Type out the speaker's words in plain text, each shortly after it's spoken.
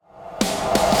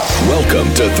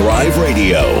Welcome to Thrive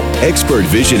Radio, expert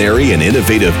visionary and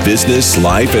innovative business,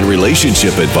 life, and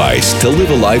relationship advice to live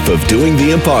a life of doing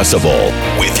the impossible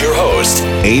with your host,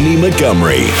 Amy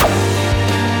Montgomery.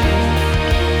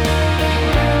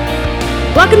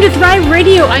 Welcome to Thrive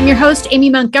Radio. I'm your host, Amy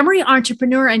Montgomery,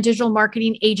 entrepreneur and digital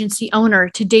marketing agency owner.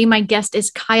 Today, my guest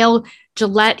is Kyle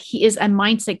Gillette. He is a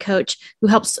mindset coach who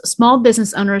helps small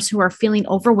business owners who are feeling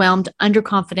overwhelmed,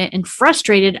 underconfident, and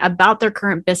frustrated about their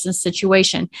current business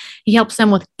situation. He helps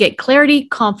them get clarity,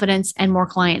 confidence, and more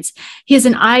clients. He is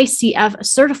an ICF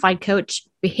certified coach,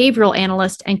 behavioral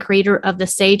analyst, and creator of the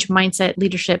SAGE Mindset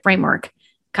Leadership Framework.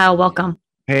 Kyle, welcome.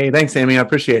 Hey, thanks, Amy. I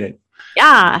appreciate it.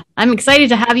 Yeah, I'm excited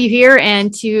to have you here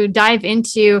and to dive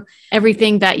into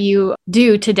everything that you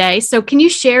do today. So can you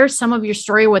share some of your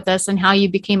story with us and how you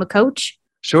became a coach?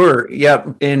 Sure.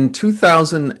 Yeah. In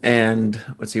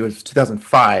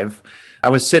 2005, I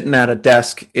was sitting at a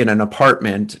desk in an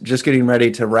apartment, just getting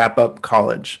ready to wrap up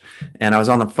college. And I was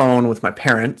on the phone with my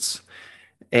parents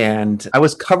and I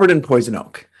was covered in poison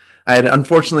oak. I had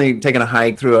unfortunately taken a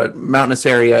hike through a mountainous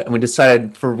area and we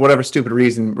decided for whatever stupid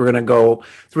reason, we're going to go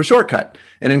through a shortcut.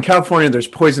 And in California, there's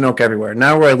poison oak everywhere.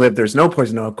 Now where I live, there's no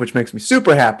poison oak, which makes me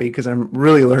super happy because I'm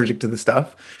really allergic to the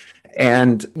stuff.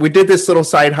 And we did this little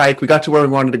side hike. We got to where we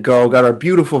wanted to go, got our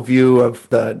beautiful view of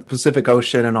the Pacific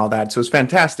Ocean and all that. So it was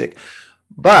fantastic.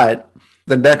 But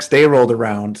the next day rolled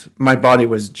around, my body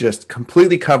was just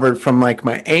completely covered from like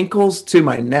my ankles to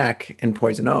my neck in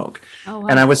poison oak. Oh, wow.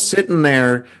 And I was sitting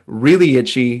there really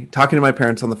itchy, talking to my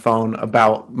parents on the phone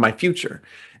about my future.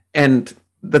 And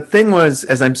the thing was,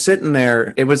 as I'm sitting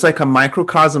there, it was like a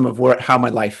microcosm of how my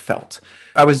life felt.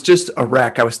 I was just a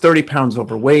wreck. I was 30 pounds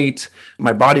overweight.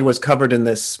 My body was covered in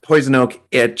this poison oak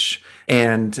itch.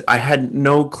 And I had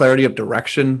no clarity of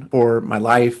direction for my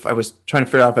life. I was trying to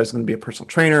figure out if I was going to be a personal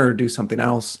trainer or do something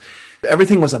else.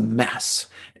 Everything was a mess.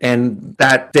 And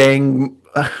that dang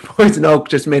poison oak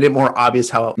just made it more obvious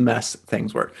how a mess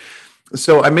things were.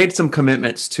 So I made some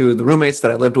commitments to the roommates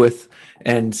that I lived with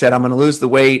and said, I'm going to lose the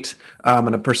weight. I'm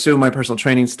going to pursue my personal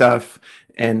training stuff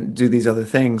and do these other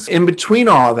things. In between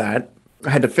all of that,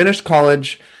 I had to finish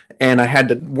college and I had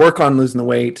to work on losing the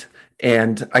weight.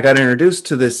 And I got introduced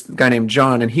to this guy named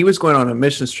John, and he was going on a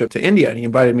mission trip to India, and he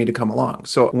invited me to come along.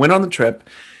 So I went on the trip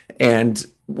and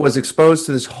was exposed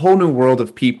to this whole new world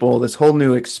of people, this whole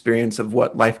new experience of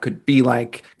what life could be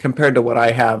like compared to what I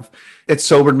have. It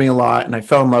sobered me a lot, and I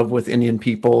fell in love with Indian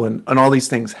people, and all these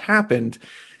things happened.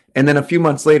 And then a few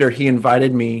months later, he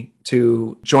invited me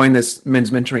to join this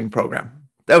men's mentoring program.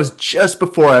 That was just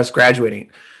before I was graduating.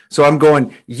 So I'm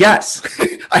going, yes,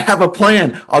 I have a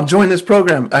plan. I'll join this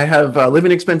program. I have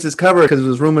living expenses covered because it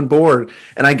was room and board,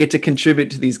 and I get to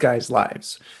contribute to these guys'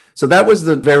 lives. So that was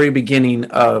the very beginning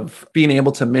of being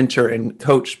able to mentor and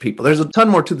coach people. There's a ton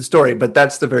more to the story, but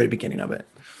that's the very beginning of it.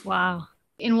 Wow.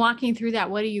 In walking through that,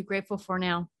 what are you grateful for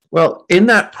now? Well, in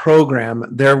that program,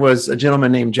 there was a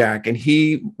gentleman named Jack, and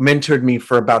he mentored me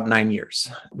for about 9 years.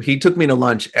 He took me to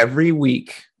lunch every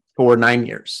week for 9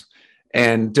 years.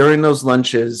 And during those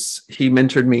lunches, he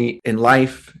mentored me in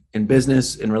life, in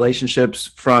business, in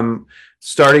relationships, from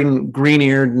starting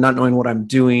green-eared, not knowing what I'm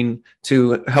doing,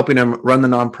 to helping him run the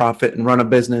nonprofit and run a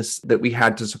business that we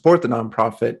had to support the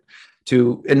nonprofit,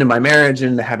 to into my marriage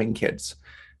and into having kids.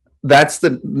 That's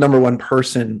the number one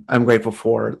person I'm grateful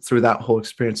for through that whole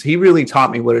experience. He really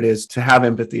taught me what it is to have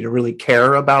empathy, to really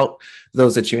care about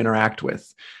those that you interact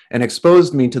with, and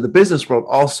exposed me to the business world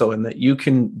also, in that you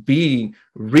can be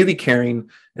really caring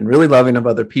and really loving of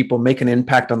other people, make an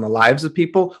impact on the lives of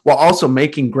people while also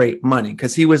making great money.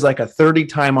 Because he was like a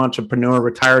 30-time entrepreneur,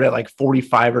 retired at like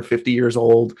 45 or 50 years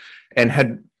old, and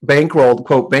had bankrolled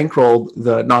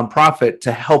the nonprofit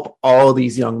to help all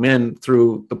these young men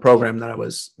through the program that I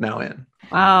was now in.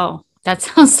 Wow. That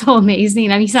sounds so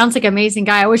amazing. I mean, he sounds like an amazing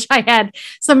guy. I wish I had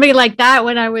somebody like that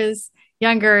when I was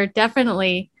younger.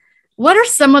 Definitely. What are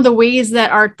some of the ways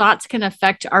that our thoughts can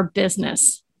affect our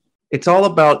business? It's all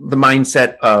about the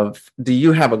mindset of, do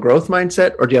you have a growth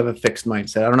mindset or do you have a fixed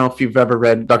mindset? I don't know if you've ever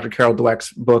read Dr. Carol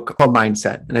Dweck's book called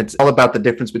Mindset, and it's all about the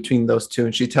difference between those two.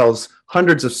 And she tells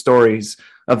hundreds of stories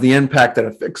of the impact that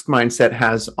a fixed mindset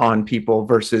has on people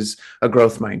versus a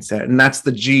growth mindset. And that's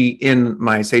the G in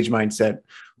my SAGE Mindset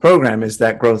program, is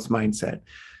that growth mindset.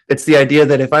 It's the idea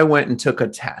that if I went and took a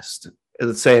test,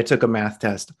 let's say I took a math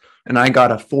test and I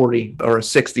got a 40 or a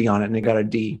 60 on it and I got a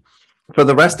D. For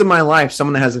the rest of my life,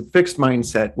 someone that has a fixed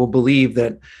mindset will believe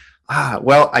that,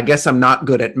 well, I guess I'm not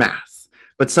good at math.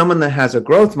 But someone that has a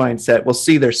growth mindset will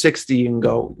see their 60 and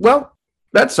go, well,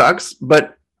 that sucks,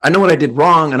 but I know what I did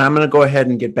wrong and I'm going to go ahead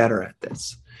and get better at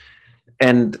this.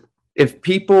 And If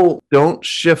people don't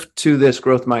shift to this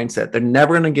growth mindset, they're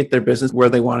never going to get their business where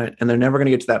they want it. And they're never going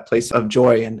to get to that place of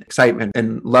joy and excitement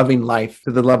and loving life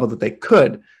to the level that they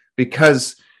could,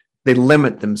 because they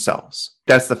limit themselves.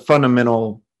 That's the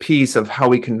fundamental piece of how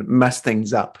we can mess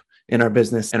things up in our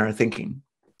business and our thinking.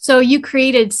 So you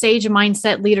created Sage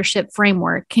Mindset Leadership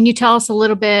Framework. Can you tell us a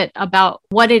little bit about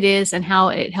what it is and how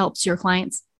it helps your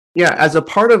clients? Yeah, as a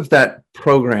part of that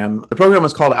program, the program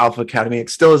was called Alpha Academy. It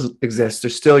still exists.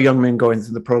 There's still young men going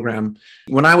through the program.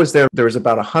 When I was there, there was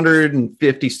about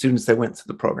 150 students that went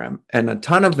through the program, and a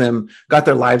ton of them got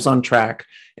their lives on track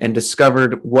and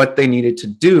discovered what they needed to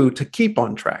do to keep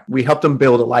on track. We helped them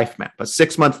build a life map, a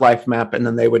 6-month life map, and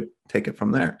then they would take it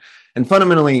from there. And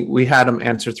fundamentally, we had them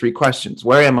answer 3 questions.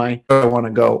 Where am I? Where do I want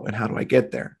to go? And how do I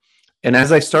get there? And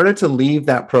as I started to leave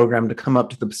that program to come up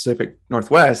to the Pacific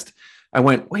Northwest, I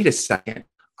went, wait a second.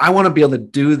 I want to be able to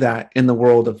do that in the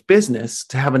world of business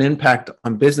to have an impact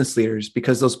on business leaders,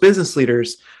 because those business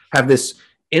leaders have this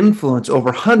influence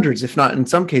over hundreds, if not in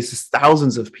some cases,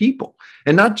 thousands of people.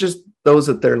 And not just those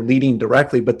that they're leading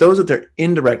directly, but those that they're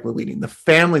indirectly leading, the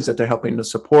families that they're helping to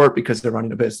support because they're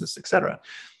running a business, et cetera.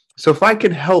 So if I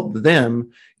could help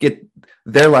them get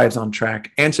their lives on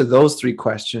track, answer those 3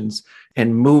 questions,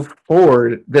 and move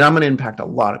forward, then I'm going to impact a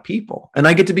lot of people. And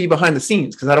I get to be behind the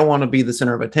scenes because I don't want to be the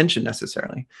center of attention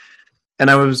necessarily. And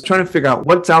I was trying to figure out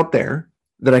what's out there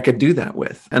that I could do that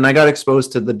with. And I got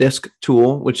exposed to the DISC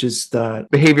tool, which is the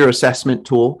behavior assessment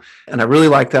tool. And I really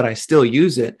like that. I still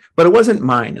use it, but it wasn't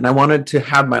mine. And I wanted to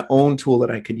have my own tool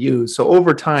that I could use. So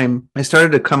over time, I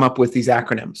started to come up with these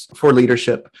acronyms for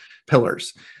leadership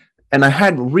pillars. And I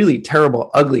had really terrible,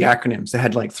 ugly acronyms that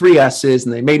had like 3 S's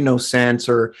and they made no sense,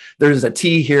 or there's a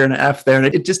T here and an F there,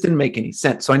 and it just didn't make any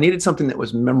sense. So I needed something that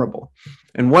was memorable.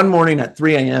 And one morning at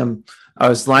 3 a.m., I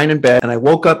was lying in bed and I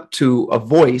woke up to a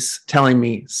voice telling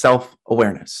me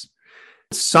self-awareness.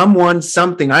 Someone,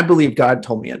 something, I believe God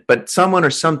told me it, but someone or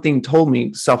something told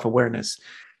me self-awareness.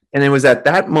 And it was at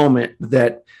that moment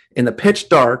that in the pitch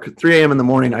dark, 3 a.m. in the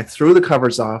morning, I threw the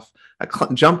covers off.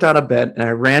 I jumped out of bed and I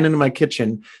ran into my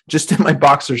kitchen just in my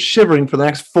boxers, shivering for the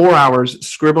next 4 hours,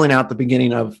 scribbling out the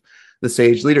beginning of the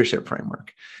Sage Leadership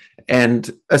Framework. And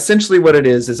essentially what it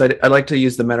is I like to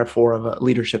use the metaphor of a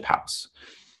leadership house.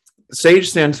 SAGE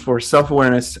stands for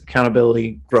self-awareness,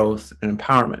 accountability, growth, and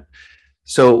empowerment.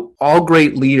 So all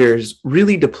great leaders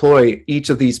really deploy each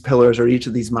of these pillars or each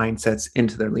of these mindsets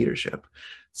into their leadership.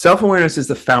 Self-awareness is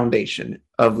the foundation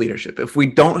of leadership. If we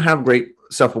don't have great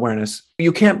self-awareness,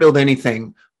 you can't build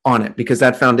anything on it because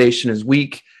that foundation is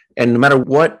weak. And no matter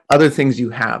what other things you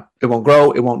have, it won't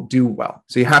grow, it won't do well.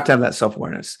 So you have to have that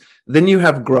self-awareness. Then you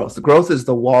have growth. Growth is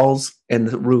the walls and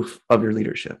the roof of your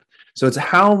leadership. So it's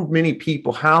how many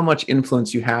people, how much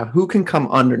influence you have, who can come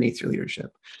underneath your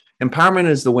leadership. Empowerment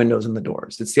is the windows and the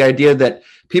doors. It's the idea that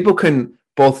people can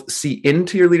both see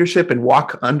into your leadership and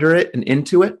walk under it and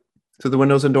into it through the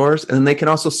windows and doors. And then they can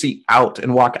also see out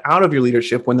and walk out of your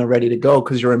leadership when they're ready to go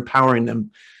because you're empowering them.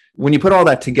 When you put all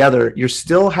that together, you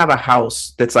still have a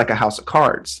house that's like a house of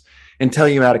cards until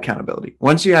you add accountability.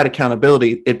 Once you add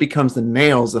accountability, it becomes the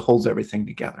nails that holds everything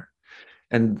together.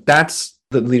 And that's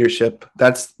the leadership.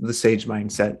 That's the SAGE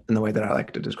mindset in the way that I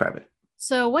like to describe it.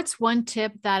 So what's one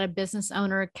tip that a business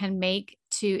owner can make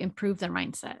to improve their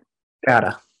mindset?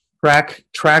 Data.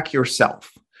 Track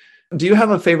yourself. Do you have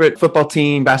a favorite football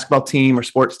team, basketball team, or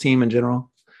sports team in general?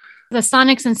 The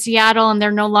Sonics in Seattle, and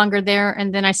they're no longer there.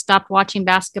 And then I stopped watching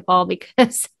basketball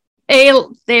because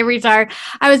they retired.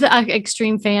 I was an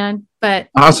extreme fan, but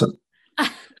awesome.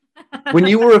 When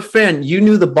you were a fan, you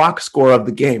knew the box score of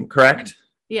the game, correct?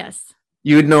 Yes.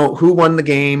 You would know who won the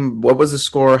game, what was the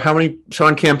score, how many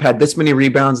Sean Kemp had this many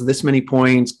rebounds, this many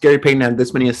points, Gary Payton had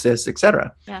this many assists,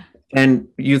 etc. Yeah. And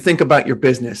you think about your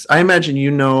business. I imagine you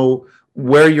know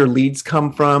where your leads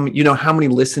come from. You know how many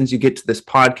listens you get to this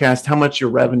podcast, how much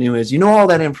your revenue is. You know all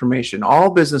that information.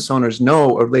 All business owners know,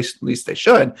 or at least they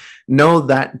should, know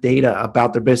that data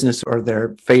about their business or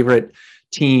their favorite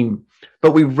team.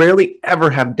 But we rarely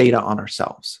ever have data on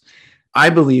ourselves. I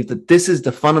believe that this is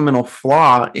the fundamental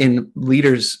flaw in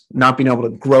leaders not being able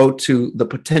to grow to the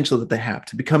potential that they have,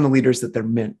 to become the leaders that they're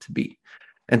meant to be.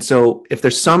 And so if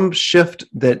there's some shift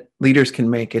that leaders can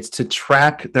make, it's to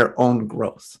track their own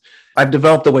growth. I've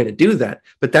developed a way to do that,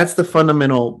 but that's the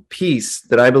fundamental piece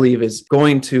that I believe is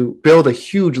going to build a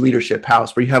huge leadership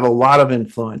house where you have a lot of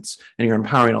influence and you're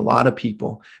empowering a lot of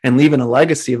people and leaving a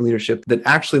legacy of leadership that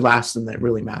actually lasts and that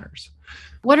really matters.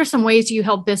 What are some ways you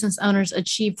help business owners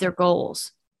achieve their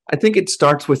goals? I think it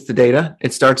starts with the data.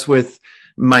 It starts with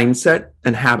mindset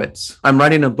and habits. I'm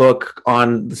writing a book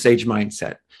on the SAGE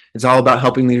mindset. It's all about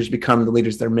helping leaders become the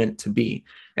leaders they're meant to be.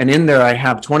 And in there, I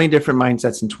have 20 different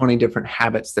mindsets and 20 different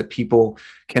habits that people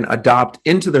can adopt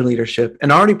into their leadership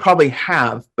and already probably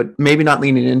have, but maybe not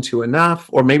leaning into enough,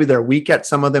 or maybe they're weak at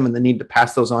some of them and they need to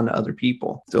pass those on to other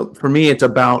people. So for me, it's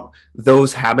about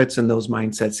those habits and those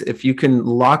mindsets. If you can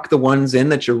lock the ones in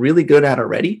that you're really good at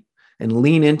already and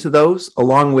lean into those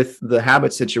along with the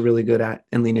habits that you're really good at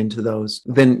and lean into those,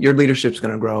 then your leadership's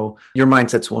going to grow. Your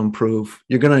mindsets will improve.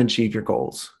 You're going to achieve your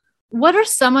goals. What are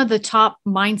some of the top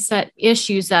mindset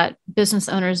issues that business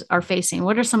owners are facing?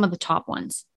 What are some of the top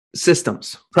ones?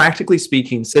 Systems. Practically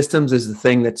speaking, systems is the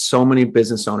thing that so many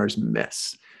business owners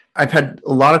miss. I've had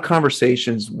a lot of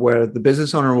conversations where the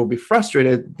business owner will be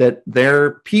frustrated that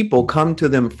their people come to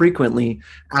them frequently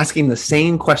asking the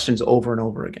same questions over and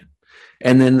over again.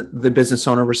 And then the business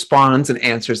owner responds and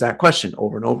answers that question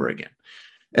over and over again.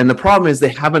 And the problem is they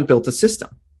haven't built a system.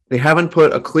 They haven't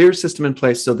put a clear system in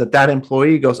place so that that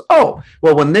employee goes, oh,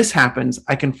 well, when this happens,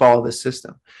 I can follow this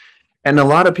system. And a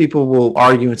lot of people will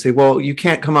argue and say, well, you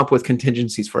can't come up with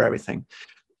contingencies for everything.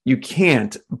 You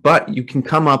can't, but you can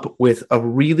come up with a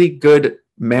really good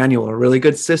manual, a really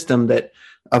good system that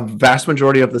a vast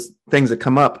majority of the things that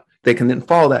come up, they can then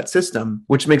follow that system,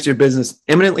 which makes your business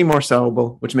eminently more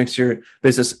sellable, which makes your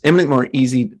business eminently more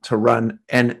easy to run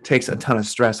and takes a ton of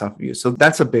stress off of you. So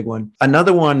that's a big one.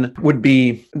 Another one would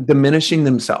be diminishing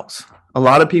themselves. A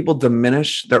lot of people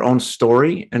diminish their own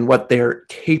story and what they're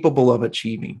capable of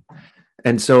achieving.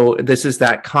 And so this is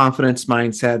that confidence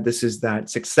mindset. This is that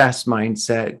success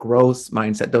mindset, growth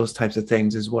mindset, those types of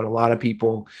things is what a lot of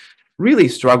people really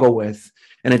struggle with.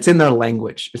 And it's in their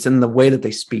language. It's in the way that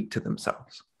they speak to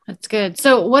themselves. That's good.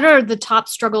 So what are the top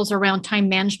struggles around time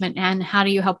management and how do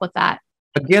you help with that?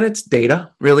 Again, it's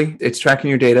data, really. It's tracking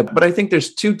your data. But I think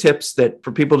there's 2 tips that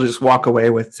for people to just walk away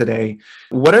with today.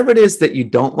 Whatever it is that you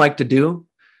don't like to do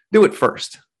it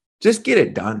first. Just get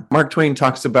it done. Mark Twain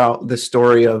talks about the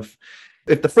story of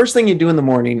if the first thing you do in the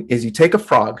morning is you take a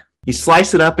frog, you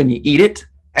slice it up and you eat it,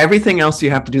 everything else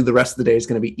you have to do the rest of the day is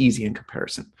going to be easy in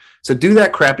comparison. So do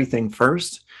that crappy thing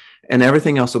first. And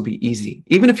everything else will be easy.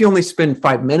 Even if you only spend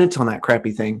 5 minutes on that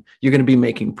crappy thing, you're going to be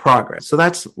making progress. So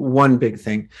that's one big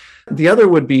thing. The other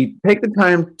would be take the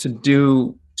time to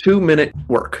do 2-minute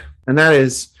work. And that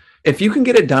is, if you can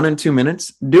get it done in 2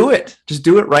 minutes, do it. Just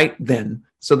do it right then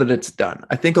so that it's done.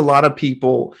 I think a lot of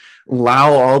people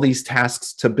allow all these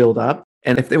tasks to build up.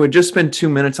 And if they would just spend 2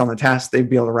 minutes on the task, they'd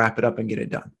be able to wrap it up and get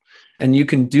it done. And you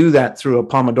can do that through a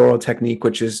Pomodoro technique,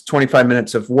 which is 25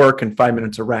 minutes of work and 5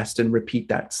 minutes of rest and repeat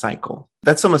that cycle.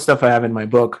 That's some of the stuff I have in my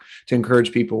book to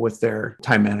encourage people with their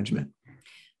time management.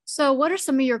 So what are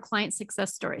some of your client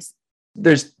success stories?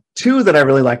 There's 2 that I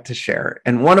really like to share.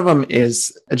 And one of them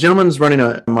is a gentleman's running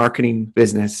a marketing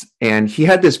business, and he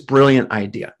had this brilliant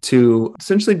idea to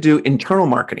essentially do internal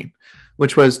marketing,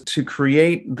 which was to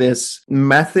create this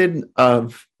method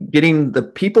of getting the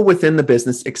people within the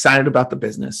business excited about the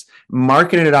business,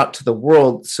 marketing it out to the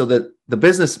world so that the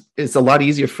business is a lot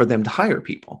easier for them to hire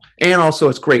people. And also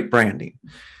it's great branding.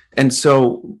 And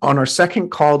so on our second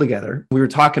call together, we were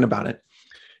talking about it.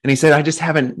 And he said, I just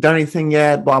haven't done anything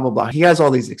yet, blah, blah, blah. He has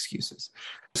all these excuses.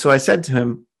 So I said to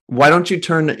him, why don't you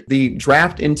turn the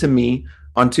draft into me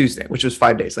on Tuesday, which was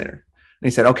 5 days later. And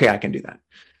he said, okay, I can do that.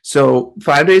 So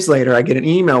 5 days later, I get an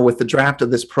email with the draft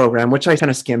of this program, which I kind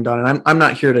of skimmed on. And I'm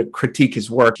not here to critique his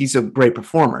work. He's a great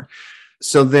performer.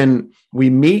 So then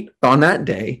we meet on that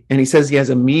day, and he says he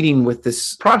has a meeting with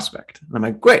this prospect. And I'm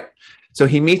like, great. So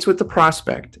he meets with the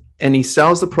prospect, and he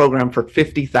sells the program for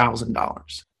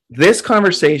 $50,000. This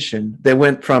conversation that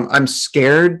went from I'm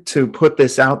scared to put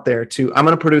this out there to I'm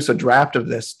going to produce a draft of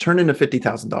this turned into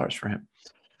 $50,000 for him.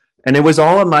 And it was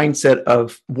all a mindset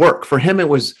of work. For him, it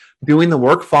was doing the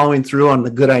work, following through on the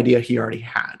good idea he already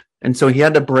had. And so he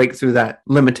had to break through that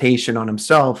limitation on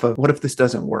himself of what if this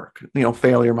doesn't work?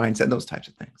 Failure mindset, those types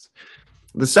of things.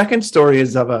 The second story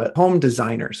is of a home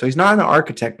designer. So he's not an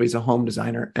architect, but he's a home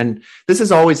designer. And this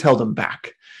has always held him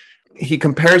back. He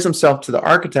compares himself to the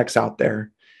architects out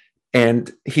there,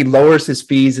 and he lowers his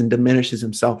fees and diminishes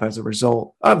himself as a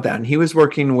result of that. And he was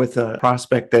working with a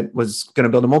prospect that was going to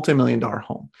build a multi-million-dollar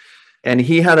home. And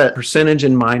he had a percentage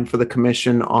in mind for the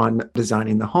commission on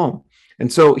designing the home.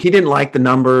 And so he didn't like the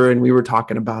number, and we were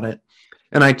talking about it.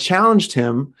 And I challenged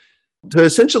him to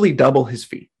essentially double his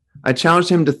fee. I challenged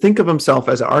him to think of himself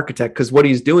as an architect because what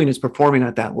he's doing is performing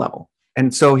at that level.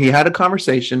 And so he had a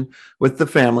conversation with the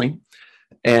family,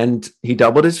 and he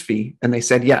doubled his fee, and they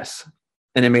said yes.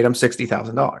 And it made him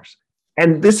 $60,000.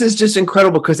 And this is just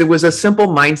incredible because it was a simple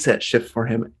mindset shift for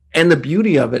him. And the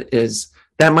beauty of it is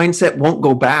that mindset won't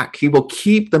go back. He will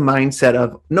keep the mindset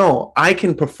of, no, I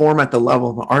can perform at the level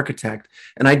of an architect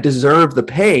and I deserve the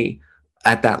pay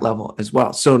at that level as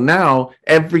well. So now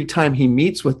every time he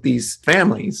meets with these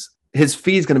families, his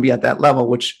fee is going to be at that level,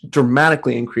 which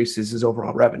dramatically increases his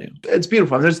overall revenue. It's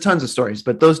beautiful. There's tons of stories,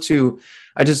 but those two,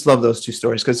 I just love those two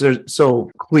stories because they're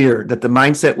so clear that the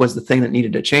mindset was the thing that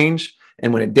needed to change.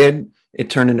 And when it did, it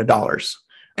turned into dollars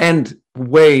and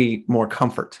way more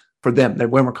comfort for them. They're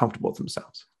way more comfortable with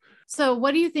themselves. So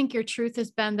what do you think your truth has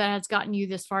been that has gotten you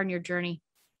this far in your journey?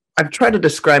 I've tried to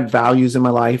describe values in my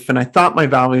life, and I thought my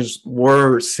values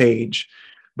were sage,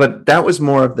 but that was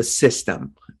more of the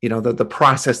system, the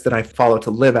process that I follow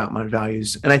to live out my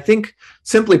values. And I think,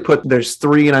 simply put, there's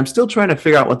three, and I'm still trying to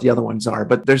figure out what the other ones are,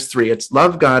 but there's three. It's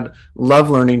love God, love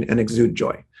learning, and exude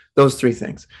joy. Those three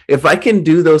things. If I can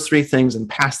do those three things and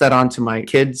pass that on to my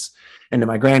kids and to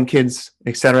my grandkids,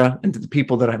 et cetera, and to the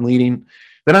people that I'm leading,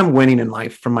 then I'm winning in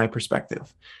life from my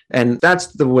perspective. And that's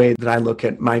the way that I look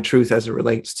at my truth as it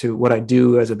relates to what I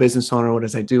do as a business owner,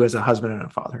 what I do as a husband and a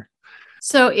father.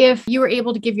 So if you were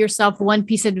able to give yourself one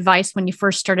piece of advice when you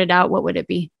first started out, what would it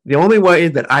be? The only way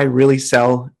that I really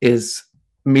sell is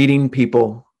meeting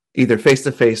people either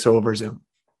face-to-face or over Zoom.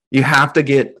 You have to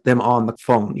get them on the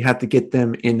phone. You have to get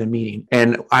them in the meeting.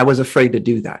 And I was afraid to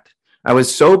do that. I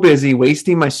was so busy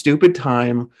wasting my stupid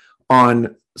time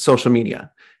on social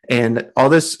media. And all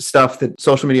this stuff that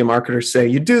social media marketers say,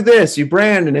 you do this, you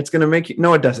brand, and it's going to make you.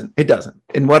 No, it doesn't. It doesn't.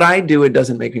 And what I do, it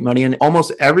doesn't make me money. And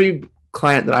almost every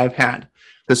client that I've had,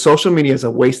 the social media is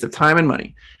a waste of time and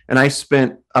money. And I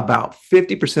spent about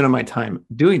 50% of my time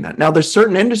doing that. Now, there's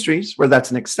certain industries where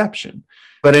that's an exception.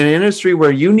 But in an industry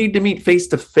where you need to meet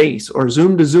face-to-face or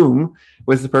Zoom to Zoom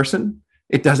with the person,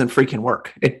 it doesn't freaking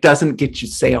work. It doesn't get you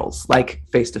sales like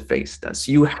face-to-face does.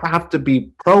 You have to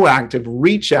be proactive,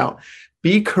 reach out,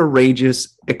 be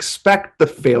courageous, expect the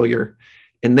failure,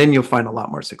 and then you'll find a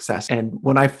lot more success. And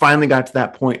when I finally got to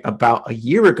that point about a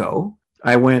year ago,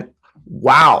 I went,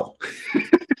 wow,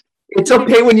 it's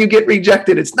okay when you get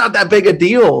rejected. It's not that big a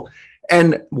deal.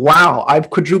 And wow, I've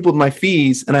quadrupled my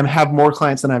fees and I have more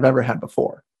clients than I've ever had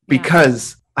before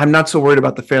because I'm not so worried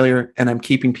about the failure and I'm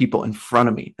keeping people in front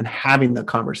of me and having the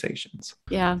conversations.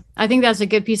 Yeah, I think that's a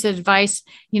good piece of advice.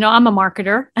 I'm a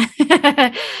marketer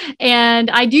and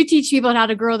I do teach people how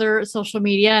to grow their social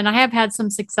media. And I have had some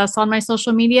success on my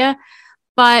social media,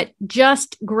 but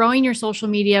just growing your social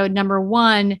media, number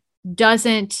one,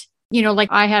 doesn't, like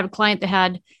I had a client that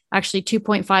had actually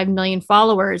 2.5 million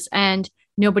followers and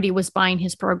nobody was buying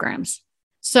his programs.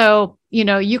 So,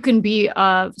 you can be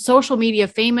social media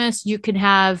famous. You can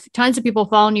have tons of people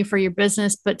following you for your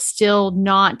business, but still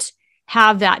not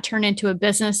have that turn into a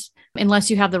business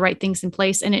unless you have the right things in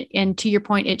place. And to your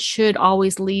point, it should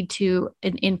always lead to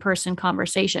an in-person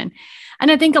conversation.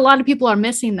 And I think a lot of people are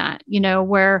missing that,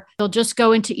 where they'll just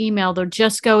go into email,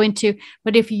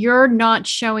 but if you're not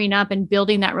showing up and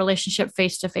building that relationship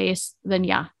face-to-face, then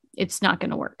it's not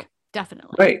going to work.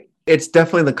 Definitely. Right. It's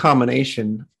definitely the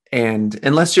combination. And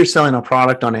unless you're selling a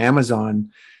product on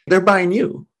Amazon, they're buying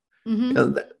you.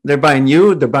 Mm-hmm. They're buying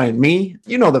you. They're buying me.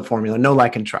 You know the formula, know,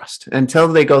 like, and trust. Until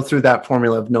they go through that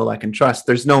formula of know, like, and trust,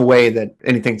 there's no way that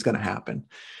anything's going to happen.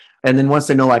 And then once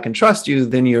they know, like, and trust you,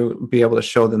 then you'll be able to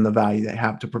show them the value they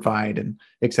have to provide and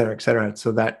et cetera,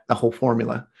 so that the whole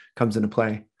formula comes into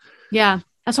play. Yeah.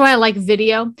 That's why I like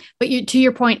video. But to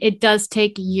your point, it does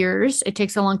take years. It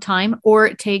takes a long time, or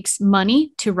it takes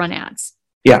money to run ads.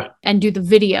 Yeah. And do the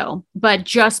video, but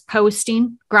just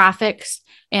posting graphics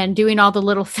and doing all the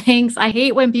little things. I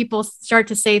hate when people start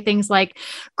to say things like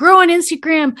grow on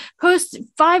Instagram, post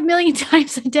 5 million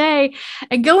times a day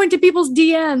and go into people's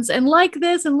DMs and like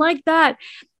this and like that.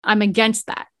 I'm against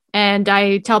that. And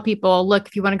I tell people, look,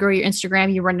 if you want to grow your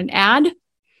Instagram, you run an ad.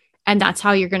 And that's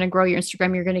how you're going to grow your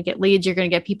Instagram. You're going to get leads. You're going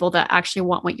to get people that actually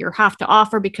want what you have to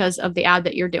offer because of the ad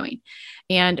that you're doing,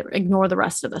 and ignore the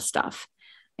rest of the stuff.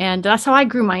 And that's how I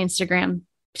grew my Instagram,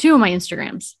 2 of my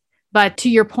Instagrams. But to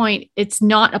your point, it's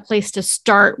not a place to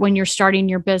start when you're starting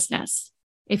your business.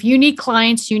 If you need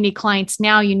clients,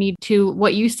 now. You need to,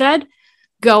 what you said,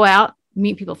 go out,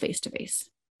 meet people face to face.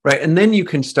 Right. And then you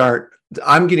can start.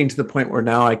 I'm getting to the point where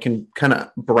now I can kind of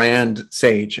brand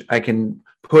Sage. I can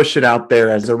push it out there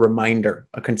as a reminder,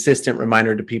 a consistent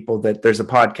reminder to people that there's a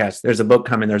podcast, there's a book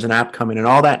coming, there's an app coming, and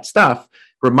all that stuff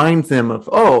reminds them of,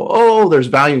 oh, there's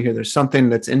value here. There's something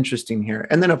that's interesting here.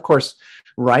 And then, of course,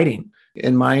 writing.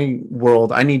 In my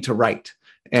world, I need to write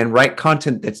and write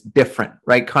content that's different,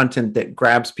 write content that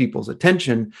grabs people's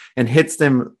attention and hits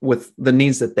them with the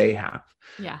needs that they have.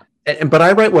 Yeah. But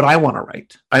I write what I want to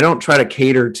write. I don't try to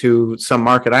cater to some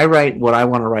market. I write what I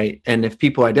want to write. And if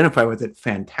people identify with it,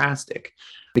 fantastic,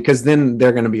 because then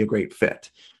they're going to be a great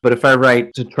fit. But if I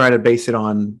write to try to base it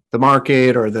on the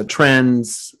market or the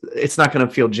trends, it's not going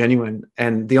to feel genuine.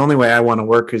 And the only way I want to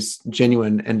work is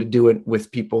genuine, and to do it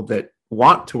with people that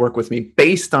want to work with me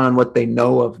based on what they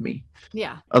know of me.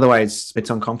 Yeah. Otherwise, it's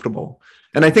uncomfortable.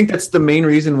 And I think that's the main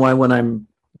reason why when I'm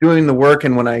doing the work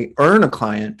and when I earn a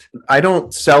client, I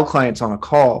don't sell clients on a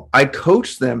call. I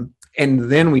coach them,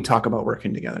 and then we talk about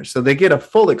working together. So they get a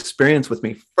full experience with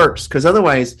me first,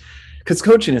 because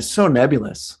coaching is so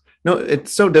nebulous. No,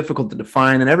 it's so difficult to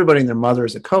define, and everybody and their mother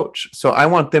is a coach. So I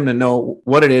want them to know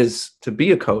what it is to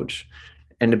be a coach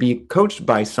and to be coached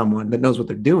by someone that knows what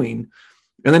they're doing.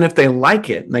 And then if they like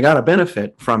it and they got a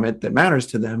benefit from it that matters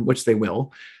to them, which they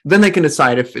will, then they can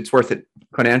decide if it's worth it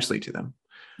financially to them.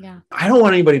 Yeah. I don't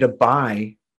want anybody to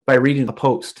buy by reading a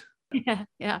post. Yeah.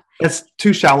 Yeah. That's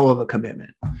too shallow of a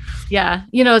commitment. Yeah.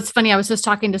 It's funny. I was just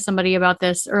talking to somebody about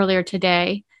this earlier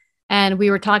today, and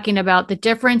we were talking about the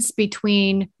difference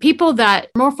between people that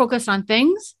are more focused on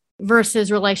things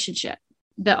versus relationship.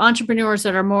 The entrepreneurs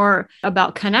that are more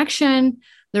about connection,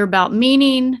 they're about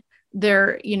meaning,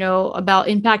 they're, about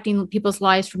impacting people's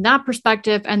lives from that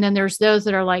perspective. And then there's those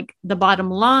that are like the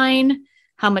bottom line,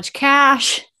 how much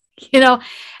cash,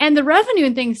 and the revenue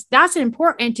and things, that's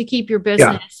important to keep your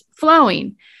business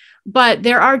flowing. But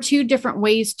there are two different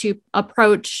ways to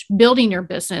approach building your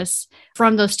business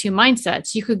from those two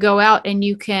mindsets. You could go out and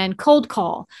you can cold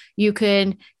call, you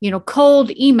can,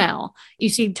 cold email. You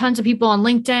see tons of people on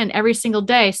LinkedIn every single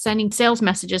day sending sales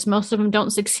messages. Most of them don't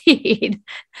succeed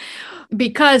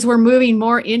because we're moving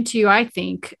more into, I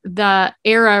think, the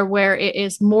era where it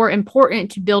is more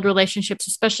important to build relationships,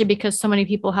 especially because so many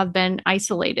people have been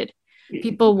isolated.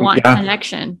 People want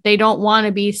connection. They don't want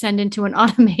to be sent into an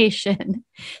automation.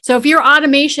 So if your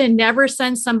automation never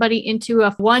sends somebody into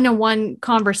a one-on-one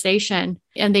conversation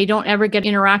and they don't ever get to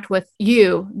interact with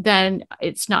you, then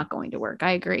it's not going to work.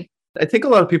 I agree. I think a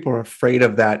lot of people are afraid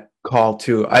of that call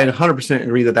too. I 100%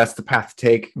 agree that that's the path to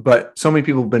take, but so many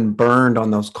people have been burned on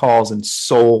those calls and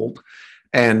sold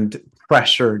and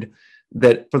pressured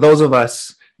that for those of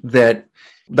us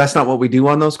that's not what we do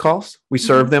on those calls. We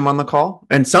serve them on the call.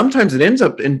 And sometimes it ends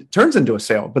up and turns into a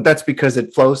sale, but that's because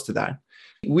it flows to that.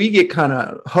 We get kind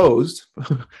of hosed,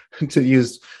 to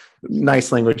use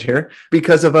nice language here,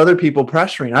 because of other people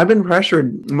pressuring. I've been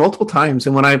pressured multiple times.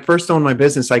 And when I first owned my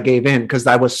business, I gave in because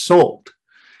I was sold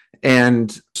to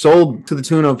the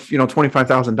tune of,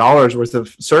 $25,000 worth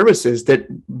of services that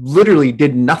literally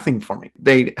did nothing for me.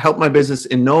 They helped my business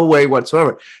in no way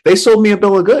whatsoever. They sold me a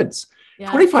bill of goods.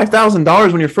 Yeah.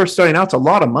 $25,000 when you're first starting out, it's a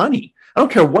lot of money. I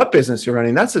don't care what business you're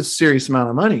running. That's a serious amount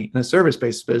of money in a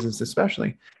service-based business,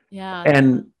 especially. Yeah.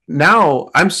 And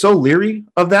now I'm so leery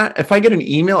of that. If I get an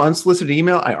unsolicited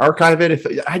email, I archive it.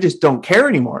 I just don't care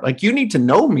anymore. Like, you need to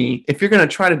know me if you're going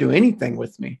to try to do anything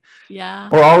with me. Yeah.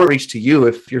 Or I'll reach to you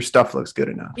if your stuff looks good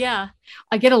enough. Yeah.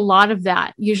 I get a lot of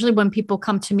that. Usually when people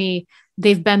come to me,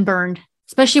 they've been burned,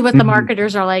 especially with the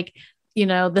marketers are like,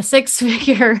 the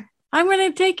six-figure, I'm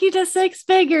going to take you to six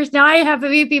figures. Now I have a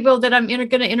few people that I'm going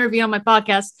to interview on my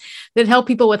podcast that help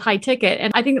people with high ticket.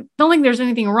 And I don't think there's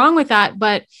anything wrong with that,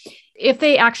 but if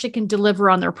they actually can deliver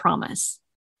on their promise.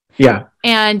 Yeah.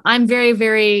 And I'm very,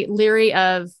 very leery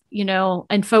of,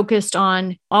 and focused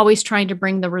on always trying to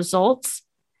bring the results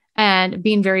and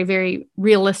being very, very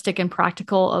realistic and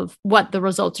practical of what the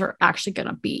results are actually going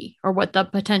to be or what the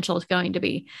potential is going to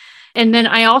be. And then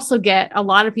I also get a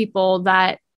lot of people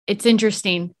that it's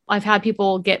interesting. I've had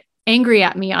people get angry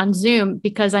at me on Zoom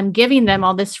because I'm giving them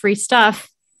all this free stuff.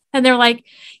 And they're like,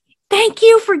 thank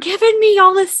you for giving me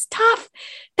all this stuff.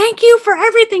 Thank you for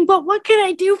everything. But what can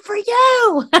I do for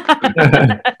you?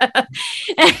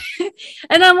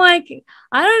 And I'm like,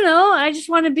 I don't know. I just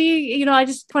want to be, I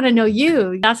just want to know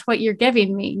you. That's what you're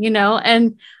giving me,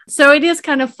 And so it is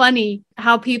kind of funny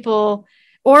how people,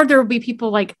 or there will be people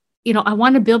like, I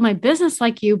want to build my business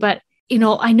like you, but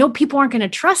I know people aren't going to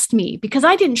trust me because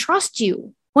I didn't trust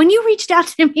you. When you reached out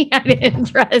to me, I didn't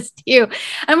trust you.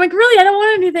 I'm like, really? I don't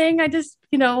want anything. I just,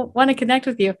 want to connect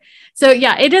with you. So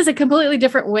yeah, it is a completely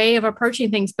different way of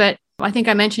approaching things. But I think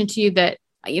I mentioned to you that,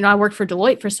 I worked for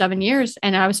Deloitte for 7 years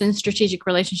and I was in strategic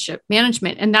relationship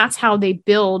management. And that's how they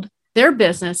build their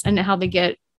business and how they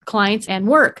get clients and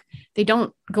work. They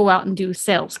don't go out and do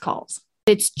sales calls.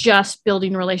 It's just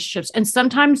building relationships. And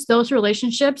sometimes those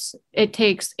relationships, it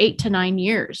takes 8 to 9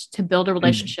 years to build a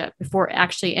relationship before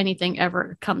actually anything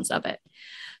ever comes of it.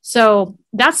 So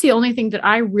that's the only thing that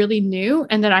I really knew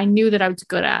and that I knew that I was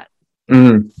good at.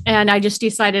 And I just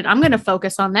decided I'm going to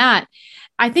focus on that.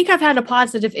 I think I've had a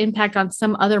positive impact on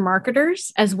some other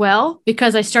marketers as well,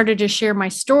 because I started to share my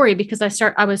story because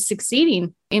I was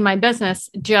succeeding in my business,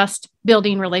 just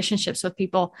building relationships with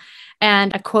people.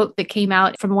 And a quote that came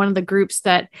out from one of the groups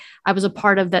that I was a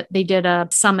part of, that they did a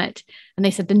summit, and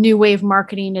they said the new way of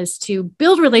marketing is to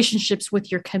build relationships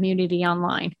with your community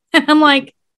online. And I'm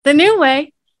like, the new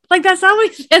way? Like, that's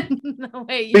always been the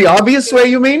way. The obvious way,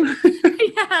 you mean?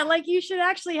 Yeah, like you should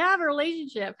actually have a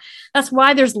relationship. That's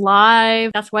why there's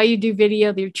live. That's why you do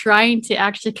video. You're trying to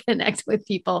actually connect with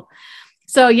people.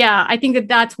 So yeah, I think that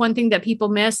that's one thing that people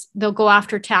miss. They'll go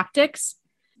after tactics,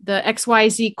 the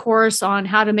XYZ course on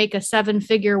how to make a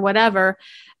 7-figure whatever,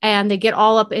 and they get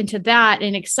all up into that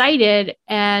and excited,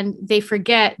 and they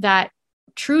forget that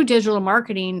true digital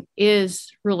marketing is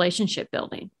relationship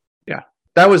building. Yeah,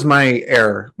 that was my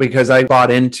error, because I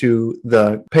bought into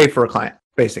the pay for a client,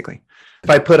 basically. If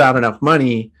I put out enough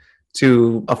money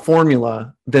to a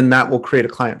formula, then that will create a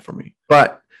client for me.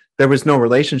 But there was no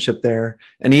relationship there.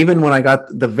 And even when I got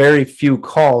the very few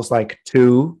calls, like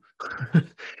 2,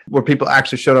 where people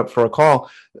actually showed up for a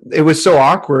call, it was so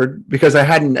awkward because I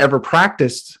hadn't ever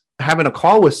practiced having a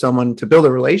call with someone to build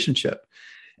a relationship.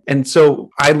 And so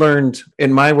I learned,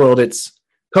 in my world, it's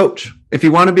coach. If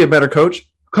you want to be a better coach,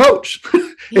 coach.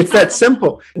 It's that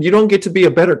simple. You don't get to be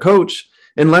a better coach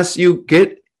unless you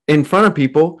get in front of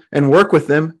people and work with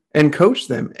them and coach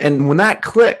them. And when that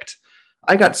clicked,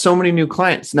 I got so many new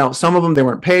clients. Now, some of them, they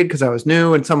weren't paid because I was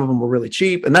new, and some of them were really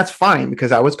cheap. And that's fine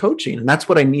because I was coaching, and that's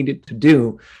what I needed to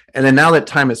do. And then now that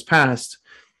time has passed,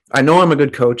 I know I'm a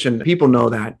good coach, and people know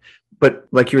that. But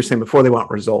like you were saying before, they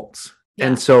want results. Yeah.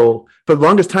 And so for the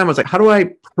longest time, I was like, how do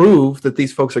I prove that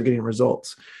these folks are getting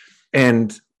results?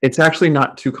 And it's actually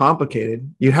not too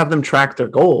complicated. You have them track their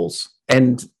goals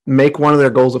and make one of their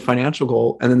goals a financial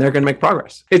goal, and then they're going to make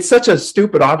progress. It's such a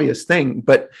stupid, obvious thing.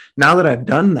 But now that I've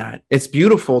done that, it's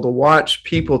beautiful to watch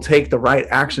people take the right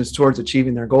actions towards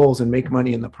achieving their goals and make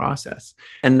money in the process.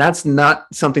 And that's not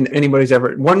something that anybody's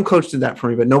ever, one coach did that for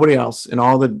me, but nobody else in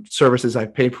all the services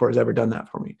I've paid for has ever done that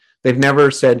for me. They've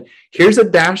never said, here's a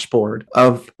dashboard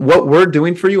of what we're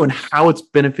doing for you and how it's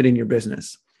benefiting your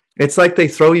business. It's like they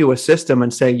throw you a system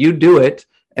and say, you do it,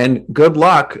 and good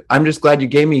luck. I'm just glad you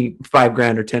gave me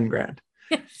 $5,000 or $10,000.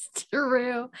 It's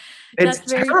true. It's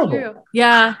That's very terrible. true.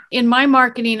 Yeah. In my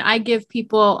marketing, I give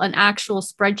people an actual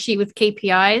spreadsheet with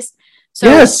KPIs. So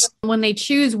yes, when they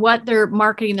choose what their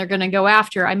marketing they're going to go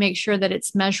after, I make sure that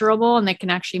it's measurable and they can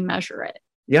actually measure it.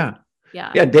 Yeah.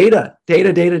 Yeah. Yeah. Data.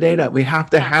 We have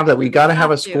to have that. We got to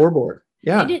have a scoreboard.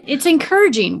 Yeah. It's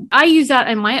encouraging. I use that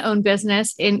in my own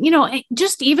business. And,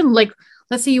 just even like,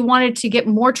 let's say you wanted to get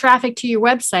more traffic to your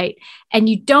website and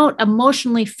you don't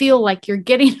emotionally feel like you're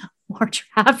getting more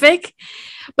traffic,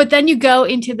 but then you go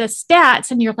into the stats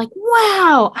and you're like,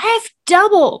 wow, I've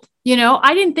doubled.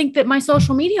 I didn't think that my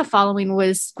social media following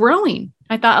was growing.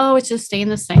 I thought, oh, it's just staying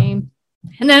the same.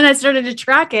 And then I started to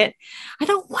track it. I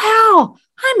thought, wow,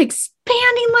 I'm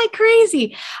expanding like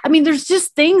crazy. I mean, there's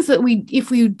just things that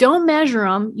if you don't measure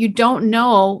them, you don't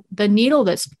know the needle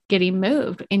that's getting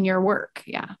moved in your work.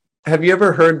 Yeah. Have you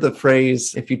ever heard the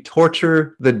phrase, if you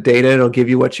torture the data, it'll give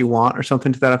you what you want, or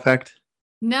something to that effect?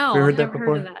 No, I've never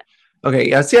heard of that. Okay.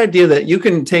 Yeah. It's the idea that you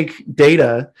can take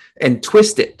data and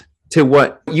twist it to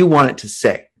what you want it to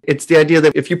say. It's the idea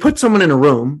that if you put someone in a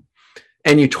room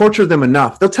and you torture them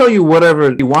enough, they'll tell you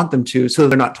whatever you want them to, so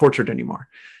they're not tortured anymore.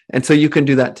 And so you can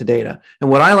do that to data. And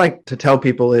what I like to tell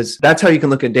people is that's how you can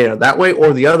look at data, that way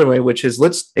or the other way, which is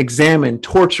let's examine,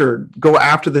 torture, go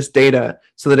after this data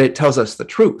so that it tells us the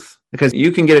truth. Because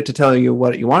you can get it to tell you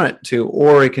what you want it to,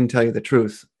 or it can tell you the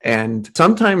truth. And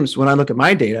sometimes when I look at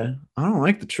my data, I don't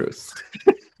like the truth.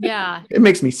 Yeah. It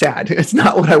makes me sad. It's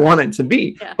not what I want it to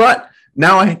be. Yeah. But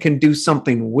now I can do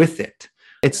something with it.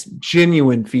 It's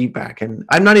genuine feedback. And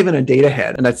I'm not even a data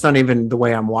head, and that's not even the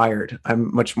way I'm wired.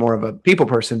 I'm much more of a people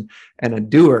person and a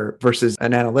doer versus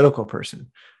an analytical person.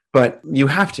 But you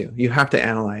have to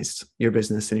analyze your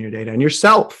business and your data and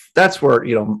yourself. That's where,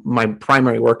 my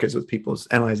primary work is with people, is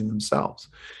analyzing themselves.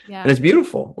 Yeah. And it's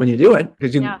beautiful when you do it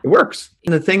because it works.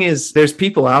 And the thing is, there's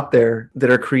people out there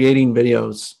that are creating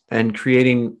videos and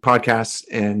creating podcasts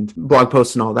and blog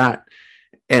posts and all that.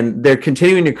 And they're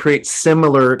continuing to create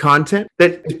similar content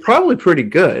that is probably pretty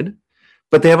good,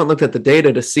 but they haven't looked at the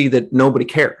data to see that nobody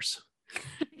cares.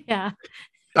 Yeah.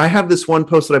 I have this one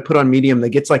post that I put on Medium that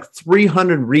gets like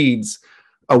 300 reads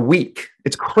a week.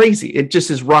 It's crazy. It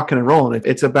just is rocking and rolling.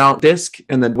 It's about DISC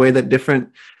and the way that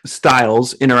different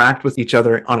styles interact with each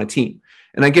other on a team.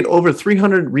 And I get over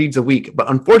 300 reads a week, but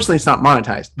unfortunately it's not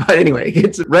monetized. But anyway,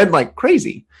 it's read like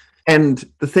crazy. And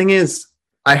the thing is,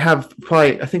 I have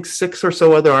probably, I think 6 or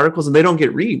so other articles and they don't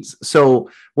get reads. So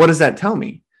what does that tell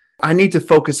me? I need to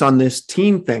focus on this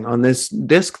team thing, on this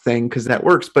disc thing, because that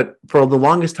works. But for the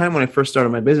longest time when I first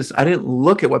started my business, I didn't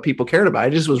look at what people cared about. I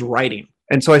just was writing.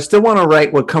 And so I still want to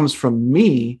write what comes from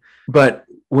me. But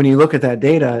when you look at that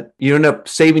data, you end up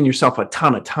saving yourself a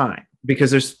ton of time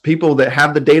because there's people that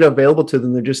have the data available to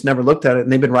them. They just never looked at it.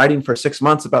 And they've been writing for 6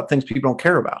 months about things people don't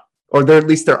care about, or at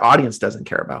least their audience doesn't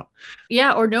care about.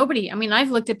 Yeah. Or nobody. I mean, I've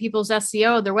looked at people's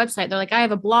SEO, their website. They're like, I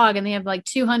have a blog and they have like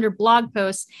 200 blog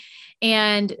posts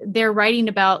and they're writing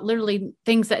about literally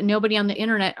things that nobody on the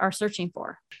internet are searching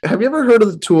for. Have you ever heard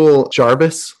of the tool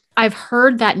Jarvis? I've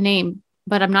heard that name,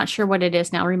 but I'm not sure what it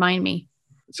is now. Remind me.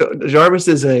 So Jarvis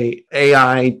is a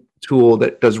AI tool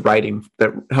that does writing,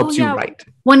 that helps you write.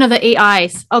 One of the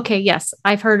AIs. Okay. Yes.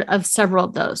 I've heard of several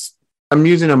of those. I'm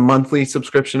using a monthly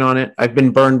subscription on it. I've been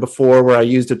burned before where I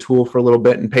used a tool for a little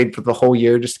bit and paid for the whole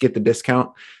year just to get the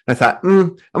discount. And I thought,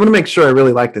 I'm going to make sure I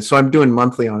really like this. So I'm doing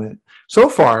monthly on it. So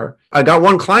far, I got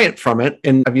one client from it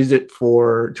and I've used it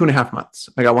for 2.5 months.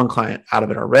 I got one client out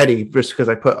of it already just because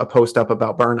I put a post up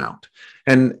about burnout.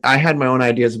 And I had my own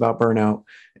ideas about burnout.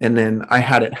 And then I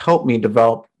had it help me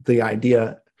develop the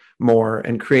idea more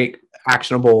and create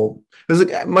actionable, it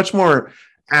was much more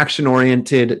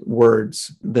action-oriented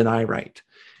words than I write.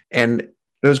 And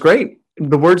it was great.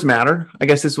 The words matter. I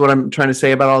guess this is what I'm trying to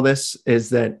say about all this is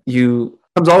that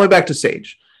comes all the way back to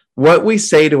Sage. What we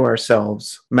say to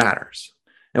ourselves matters.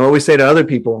 And what we say to other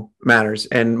people matters.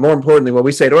 And more importantly, what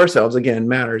we say to ourselves, again,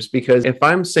 matters. Because if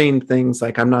I'm saying things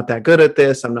like, I'm not that good at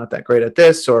this, I'm not that great at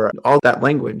this, or all that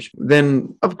language,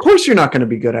 then of course you're not going to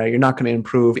be good at it. You're not going to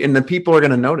improve. And the people are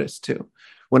going to notice too.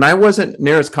 When I wasn't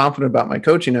near as confident about my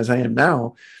coaching as I am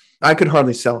now, I could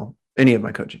hardly sell any of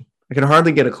my coaching. I could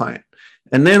hardly get a client.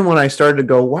 And then when I started to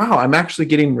go, wow, I'm actually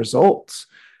getting results.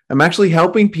 I'm actually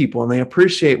helping people and they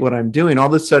appreciate what I'm doing. All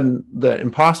of a sudden, the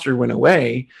imposter went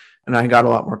away and I got a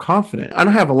lot more confident. I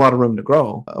don't have a lot of room to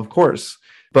grow, of course,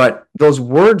 but those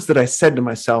words that I said to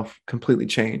myself completely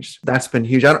changed. That's been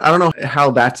huge. I don't know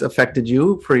how that's affected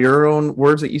you for your own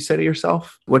words that you say to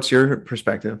yourself. What's your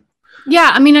perspective?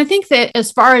 Yeah. I mean, I think that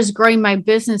as far as growing my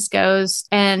business goes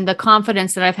and the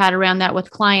confidence that I've had around that with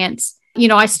clients,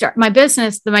 I start my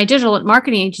business, my digital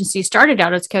marketing agency started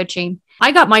out as coaching.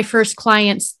 I got my first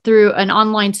clients through an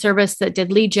online service that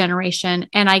did lead generation.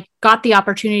 And I got the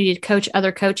opportunity to coach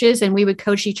other coaches and we would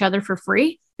coach each other for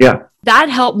free. Yeah. That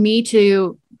helped me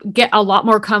to get a lot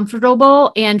more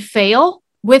comfortable and fail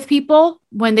with people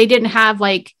when they didn't have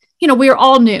we were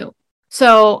all new.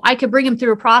 So I could bring them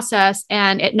through a process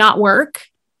and it not work.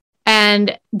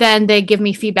 And then they give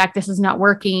me feedback, this is not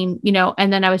working,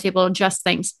 and then I was able to adjust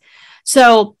things.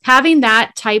 So having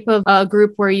that type of a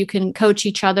group where you can coach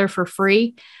each other for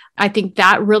free, I think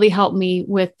that really helped me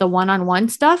with the one-on-one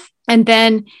stuff. And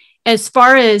then as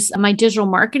far as my digital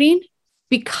marketing,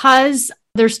 because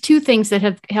there's 2 things that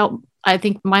have helped, I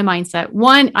think, my mindset.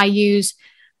 One, I use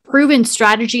proven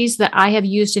strategies that I have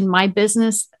used in my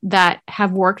business that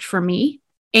have worked for me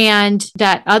and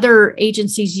that other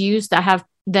agencies use that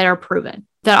are proven,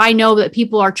 that I know that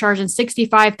people are charging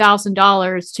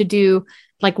 $65,000 to do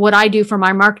like what I do for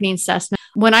my marketing assessment.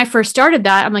 When I first started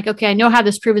that, I'm like, okay, I know how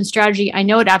this proven strategy. I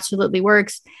know it absolutely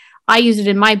works. I use it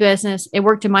in my business. It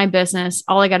worked in my business.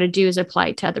 All I got to do is apply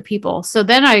it to other people. So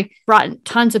then I brought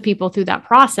tons of people through that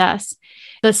process.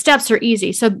 The steps are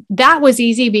easy. So that was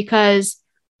easy because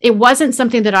it wasn't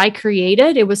something that I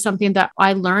created. It was something that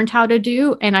I learned how to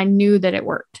do and I knew that it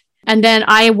worked. And then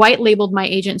I white labeled my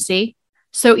agency.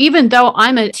 So even though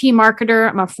I'm a team marketer,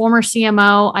 I'm a former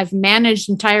CMO, I've managed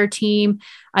entire team,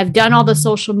 I've done all the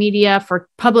social media for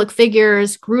public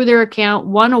figures, grew their account,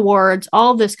 won awards,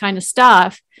 all this kind of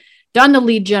stuff, done the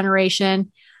lead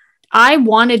generation. I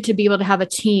wanted to be able to have a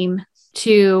team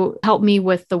to help me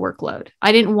with the workload.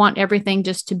 I didn't want everything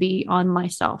just to be on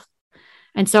myself.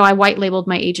 And so I white labeled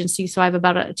my agency. So I have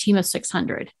about a team of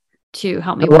 600 to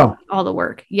help me with all the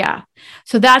work. Yeah.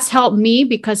 So that's helped me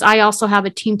because I also have a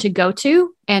team to go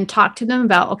to and talk to them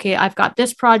about, okay, I've got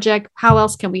this project. How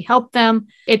else can we help them?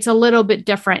 It's a little bit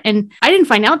different. And I didn't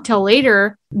find out till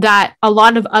later that a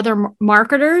lot of other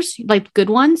marketers, like good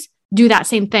ones, do that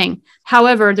same thing.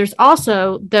 However, there's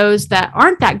also those that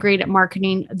aren't that great at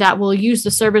marketing that will use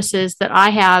the services that I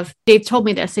have. They've told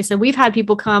me this. They said, we've had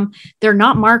people come, they're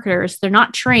not marketers, they're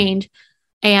not trained,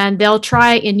 and they'll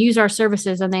try and use our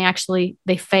services and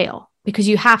they fail because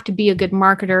you have to be a good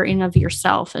marketer in of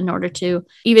yourself in order to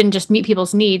even just meet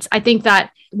people's needs. I think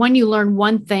that when you learn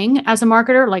one thing as a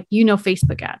marketer, like,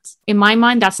 Facebook ads, in my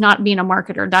mind, that's not being a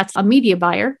marketer. That's a media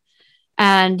buyer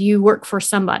and you work for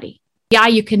somebody. Yeah,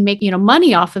 you can make,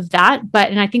 money off of that.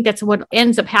 And I think that's what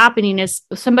ends up happening is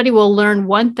somebody will learn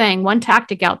one thing, one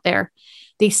tactic out there.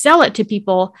 They sell it to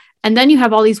people. And then you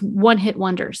have all these one-hit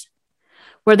wonders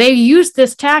where they used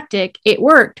this tactic. It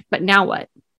worked, but now what?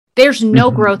 There's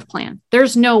no growth plan.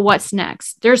 There's no what's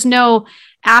next. There's no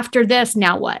after this,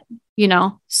 now what?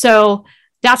 So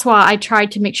that's why I try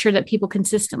to make sure that people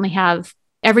consistently have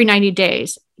every 90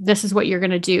 days. This is what you're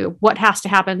going to do. What has to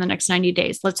happen in the next 90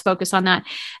 days? Let's focus on that.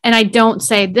 And I don't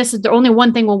say this is the only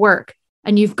one thing will work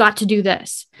and you've got to do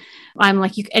this. I'm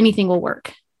like, anything will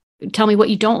work. Tell me what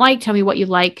you don't like. Tell me what you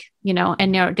like,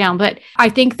 and narrow it down. But I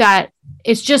think that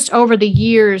it's just over the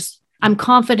years, I'm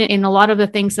confident in a lot of the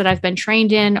things that I've been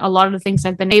trained in, a lot of the things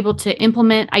I've been able to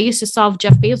implement. I used to solve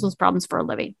Jeff Bezos' problems for a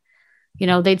living.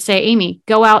 They'd say, Amy,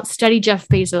 go out, study Jeff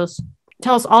Bezos,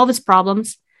 tell us all of his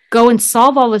problems, go and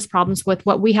solve all his problems with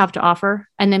what we have to offer,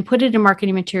 and then put it in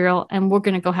marketing material. And we're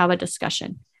going to go have a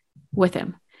discussion with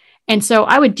him. And so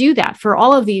I would do that for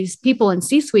all of these people in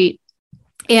C-suite.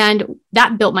 And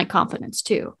that built my confidence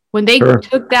too. When they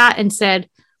took that and said,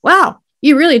 wow,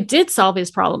 you really did solve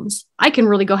his problems. I can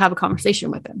really go have a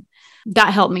conversation with him.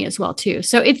 That helped me as well too.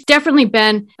 So it's definitely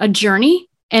been a journey.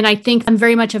 And I think I'm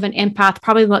very much of an empath.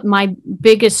 Probably what my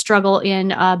biggest struggle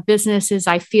in business is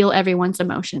I feel everyone's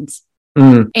emotions.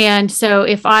 And so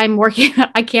if I'm working,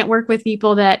 I can't work with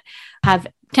people that have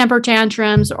temper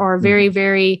tantrums or very,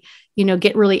 very,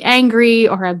 get really angry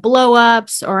or have blow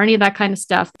ups or any of that kind of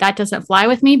stuff. That doesn't fly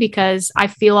with me because I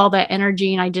feel all that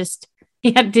energy and I just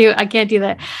can't do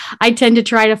that. I tend to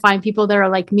try to find people that are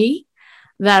like me,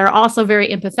 that are also very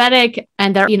empathetic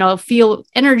and that, feel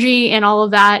energy and all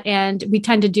of that. And we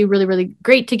tend to do really, really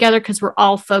great together because we're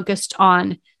all focused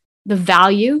on the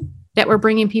value that we're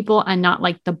bringing people and not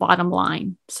like the bottom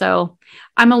line. So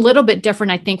I'm a little bit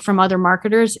different, I think, from other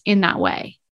marketers in that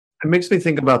way. It makes me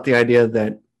think about the idea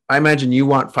that I imagine you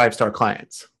want 5-star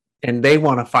clients and they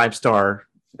want a 5-star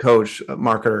coach, a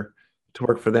marketer to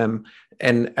work for them.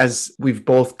 And as we've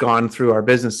both gone through our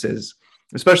businesses,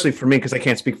 especially for me, because I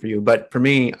can't speak for you, but for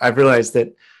me, I've realized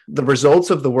that the results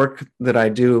of the work that I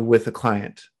do with a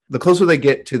client, the closer they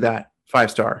get to that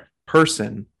 5-star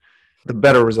person, the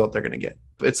better result they're going to get.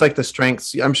 It's like the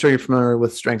strengths. I'm sure you're familiar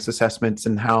with strengths assessments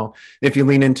and how if you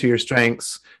lean into your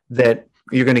strengths, that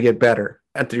you're going to get better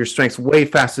at your strengths way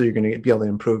faster. You're going to be able to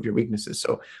improve your weaknesses.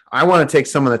 So I want to take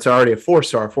someone that's already a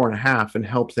 4-star, 4.5, and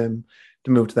help them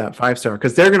to move to that 5-star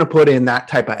because they're going to put in that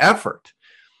type of effort.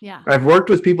 Yeah. I've worked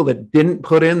with people that didn't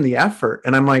put in the effort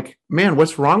and I'm like, man,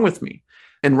 what's wrong with me?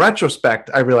 In retrospect,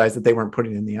 I realized that they weren't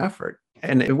putting in the effort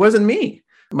and it wasn't me.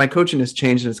 My coaching has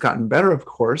changed and it's gotten better, of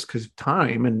course, because of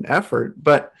time and effort,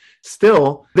 but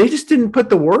still, they just didn't put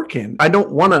the work in. I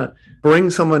don't want to bring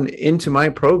someone into my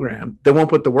program that won't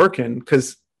put the work in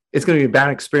because it's going to be a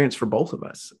bad experience for both of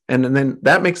us. And then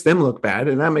that makes them look bad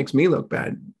and that makes me look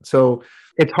bad. So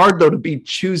it's hard, though, to be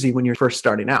choosy when you're first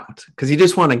starting out because you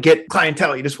just want to get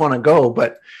clientele. You just want to go.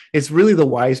 But it's really the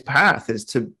wise path is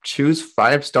to choose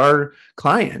 5-star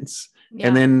clients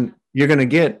and then you're going to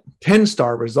get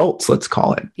 10-star results, let's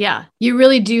call it. Yeah, you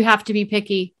really do have to be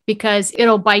picky because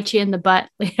it'll bite you in the butt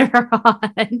later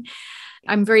on.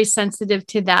 I'm very sensitive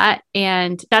to that.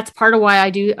 And that's part of why I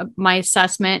do my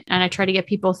assessment. And I try to get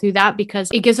people through that because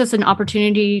it gives us an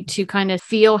opportunity to kind of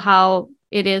feel how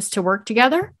it is to work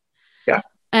together. Yeah.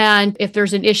 And if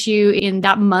there's an issue in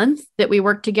that month that we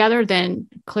work together, then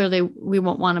clearly we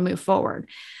won't want to move forward.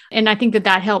 And I think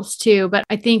that helps too. But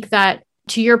I think that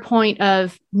to your point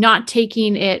of not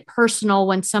taking it personal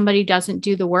when somebody doesn't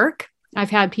do the work,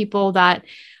 I've had people that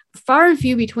far and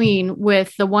few between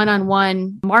with the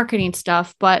one-on-one marketing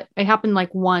stuff, but it happened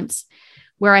like once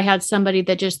where I had somebody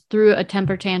that just threw a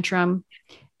temper tantrum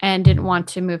and didn't want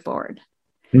to move forward.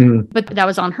 But that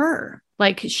was on her.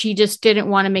 Like she just didn't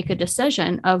want to make a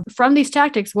decision of from these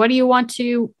tactics, what do you want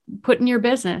to put in your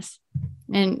business?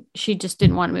 And she just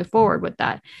didn't want to move forward with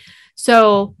that.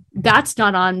 So that's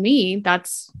not on me.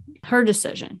 That's her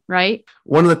decision, right?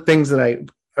 One of the things that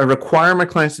I require my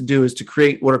clients to do is to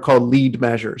create what are called lead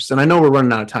measures. And I know we're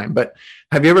running out of time, but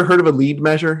have you ever heard of a lead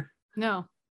measure? No.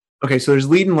 Okay, so there's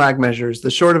lead and lag measures.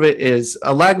 The short of it is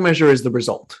a lag measure is the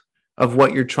result of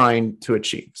what you're trying to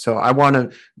achieve. So I want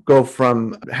to go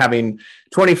from having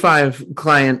 25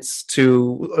 clients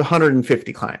to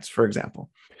 150 clients, for example.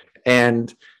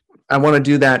 And I want to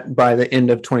do that by the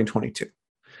end of 2022.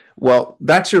 Well,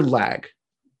 that's your lag.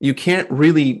 You can't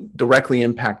really directly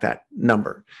impact that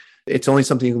number. It's only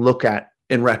something you look at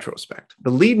in retrospect.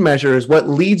 The lead measure is what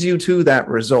leads you to that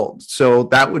result. So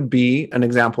that would be an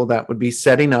example that would be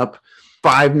setting up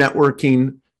 5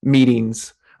 networking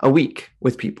meetings a week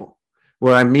with people.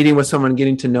 where I'm meeting with someone,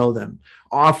 getting to know them,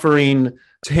 offering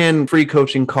 10 free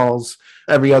coaching calls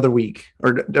every other week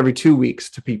or every 2 weeks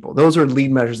to people. Those are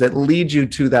lead measures that lead you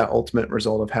to that ultimate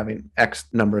result of having X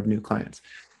number of new clients.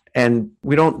 And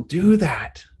we don't do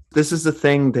that. This is the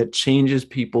thing that changes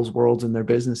people's worlds and their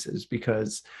businesses,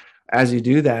 because as you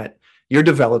do that, you're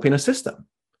developing a system.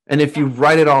 And if you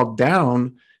write it all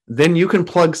down, then you can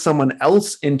plug someone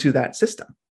else into that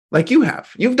system. Like you've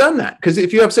done that. Because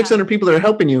if you have 600 people that are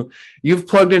helping you, you've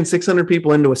plugged in 600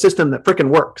 people into a system that freaking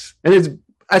works. And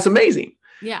it's amazing.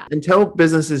 Yeah. Until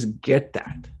businesses get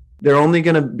that, they're only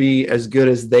going to be as good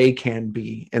as they can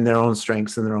be in their own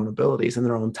strengths and their own abilities and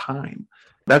their own time.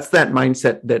 That's that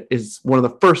mindset that is one of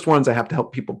the first ones I have to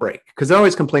help people break, because they're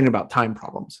always complaining about time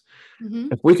problems. Mm-hmm.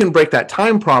 If we can break that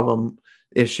time problem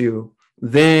issue,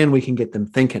 then we can get them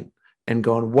thinking and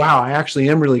going, wow, I actually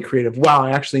am really creative. Wow,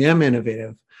 I actually am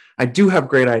innovative. I do have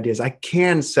great ideas. I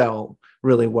can sell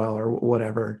really well, or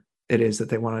whatever it is that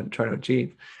they want to try to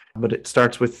achieve. But it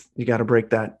starts with, you got to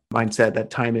break that mindset, that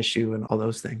time issue, and all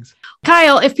those things.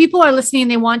 Kyle, if people are listening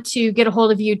and they want to get a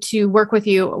hold of you to work with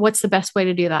you, what's the best way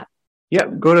to do that? Yeah,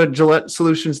 go to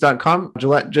GilletteSolutions.com,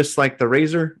 Gillette, just like the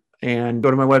razor, and go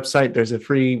to my website. There's a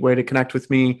free way to connect with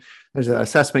me. There's an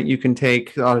assessment you can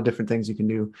take, a lot of different things you can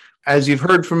do. As you've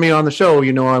heard from me on the show,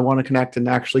 I want to connect and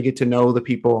actually get to know the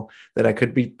people that I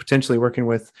could be potentially working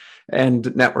with and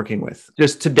networking with.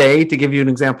 Just today, to give you an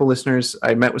example, listeners,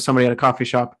 I met with somebody at a coffee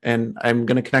shop, and I'm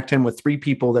going to connect him with 3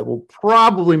 people that will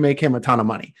probably make him a ton of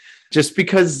money, just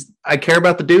because I care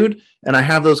about the dude and I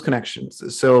have those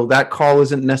connections. So that call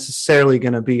isn't necessarily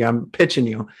going to be, I'm pitching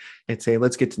you. It's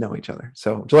let's get to know each other.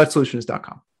 So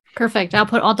GilletteSolutions.com. Perfect. I'll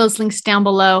put all those links down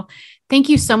below. Thank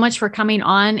you so much for coming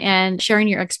on and sharing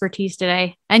your expertise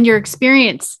today and your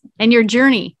experience and your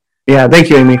journey. Yeah. Thank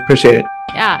you, Amy. Appreciate it.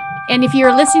 Yeah. And if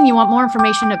you're listening, you want more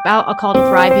information about A Call to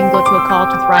Thrive, you can go to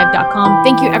acalltothrive.com.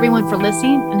 Thank you everyone for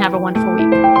listening, and have a wonderful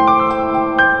week.